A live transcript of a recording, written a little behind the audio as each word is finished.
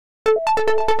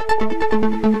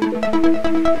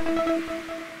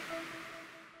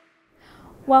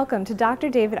Welcome to Dr.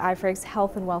 David Eifrig's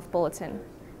Health and Wealth Bulletin.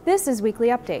 This is Weekly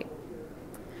Update.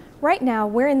 Right now,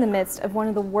 we're in the midst of one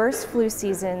of the worst flu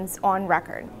seasons on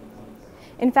record.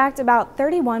 In fact, about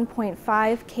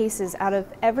 31.5 cases out of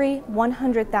every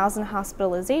 100,000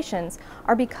 hospitalizations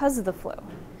are because of the flu.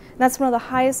 That's one of the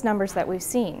highest numbers that we've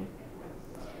seen.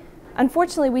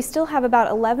 Unfortunately, we still have about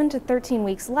 11 to 13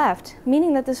 weeks left,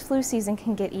 meaning that this flu season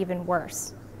can get even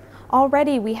worse.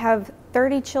 Already, we have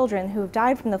 30 children who have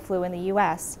died from the flu in the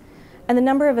U.S., and the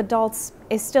number of adults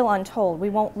is still untold. We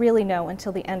won't really know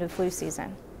until the end of flu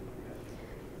season.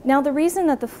 Now, the reason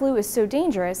that the flu is so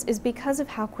dangerous is because of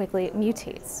how quickly it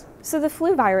mutates. So the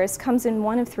flu virus comes in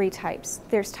one of three types.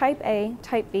 There's type A,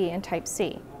 type B, and type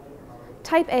C.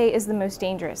 Type A is the most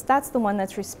dangerous. That's the one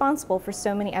that's responsible for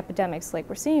so many epidemics like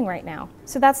we're seeing right now.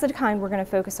 So that's the kind we're going to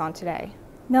focus on today.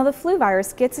 Now, the flu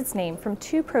virus gets its name from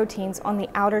two proteins on the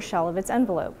outer shell of its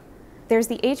envelope. There's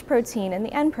the H protein and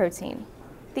the N protein.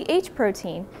 The H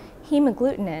protein,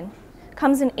 hemagglutinin,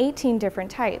 comes in 18 different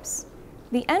types.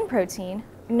 The N protein,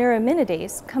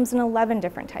 neuraminidase, comes in 11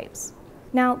 different types.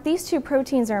 Now, these two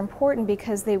proteins are important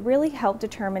because they really help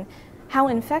determine how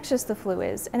infectious the flu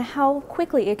is and how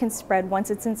quickly it can spread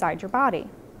once it's inside your body.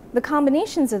 The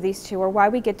combinations of these two are why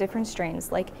we get different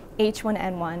strains like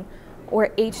H1N1 or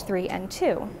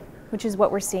H3N2, which is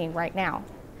what we're seeing right now.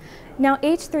 Now,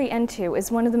 H3N2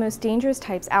 is one of the most dangerous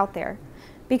types out there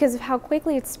because of how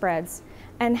quickly it spreads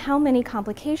and how many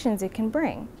complications it can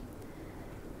bring.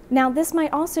 Now, this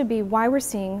might also be why we're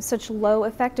seeing such low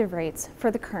effective rates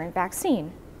for the current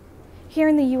vaccine. Here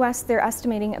in the US, they're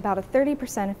estimating about a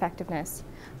 30% effectiveness,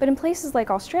 but in places like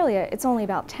Australia, it's only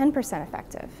about 10%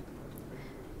 effective.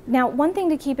 Now, one thing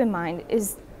to keep in mind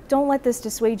is don't let this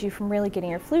dissuade you from really getting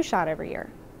your flu shot every year.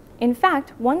 In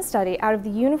fact, one study out of the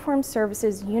Uniformed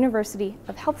Services University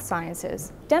of Health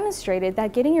Sciences demonstrated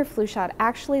that getting your flu shot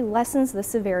actually lessens the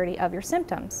severity of your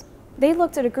symptoms. They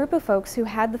looked at a group of folks who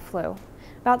had the flu,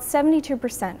 about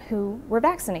 72% who were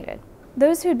vaccinated.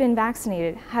 Those who had been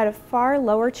vaccinated had a far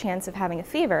lower chance of having a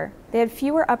fever, they had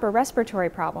fewer upper respiratory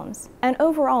problems, and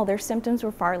overall their symptoms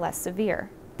were far less severe.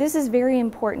 This is very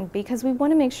important because we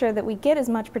want to make sure that we get as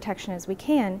much protection as we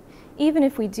can, even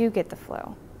if we do get the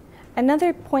flu.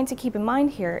 Another point to keep in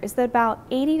mind here is that about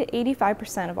 80 to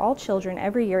 85% of all children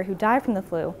every year who die from the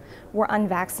flu were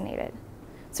unvaccinated.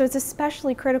 So it's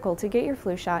especially critical to get your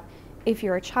flu shot if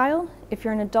you're a child, if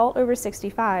you're an adult over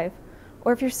 65,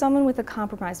 or if you're someone with a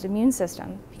compromised immune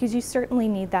system, because you certainly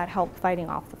need that help fighting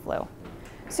off the flu.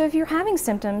 So if you're having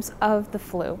symptoms of the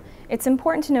flu, it's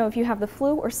important to know if you have the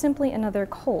flu or simply another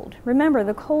cold. Remember,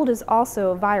 the cold is also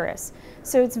a virus,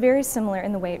 so it's very similar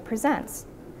in the way it presents.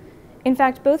 In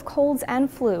fact, both colds and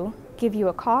flu give you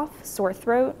a cough, sore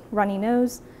throat, runny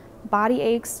nose, body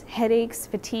aches, headaches,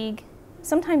 fatigue,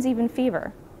 sometimes even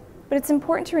fever. But it's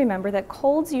important to remember that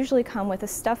colds usually come with a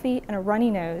stuffy and a runny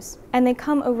nose, and they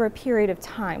come over a period of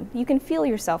time. You can feel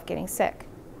yourself getting sick.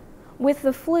 With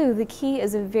the flu, the key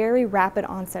is a very rapid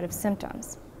onset of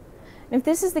symptoms. And if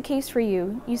this is the case for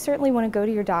you, you certainly want to go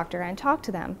to your doctor and talk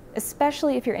to them,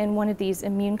 especially if you're in one of these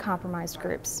immune-compromised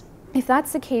groups. If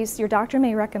that's the case, your doctor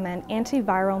may recommend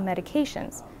antiviral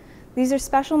medications. These are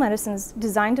special medicines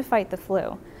designed to fight the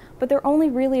flu, but they're only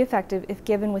really effective if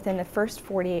given within the first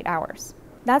 48 hours.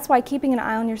 That's why keeping an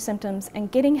eye on your symptoms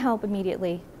and getting help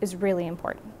immediately is really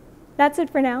important. That's it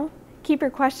for now. Keep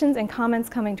your questions and comments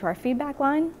coming to our feedback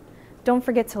line. Don't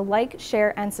forget to like,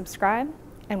 share, and subscribe,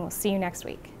 and we'll see you next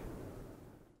week.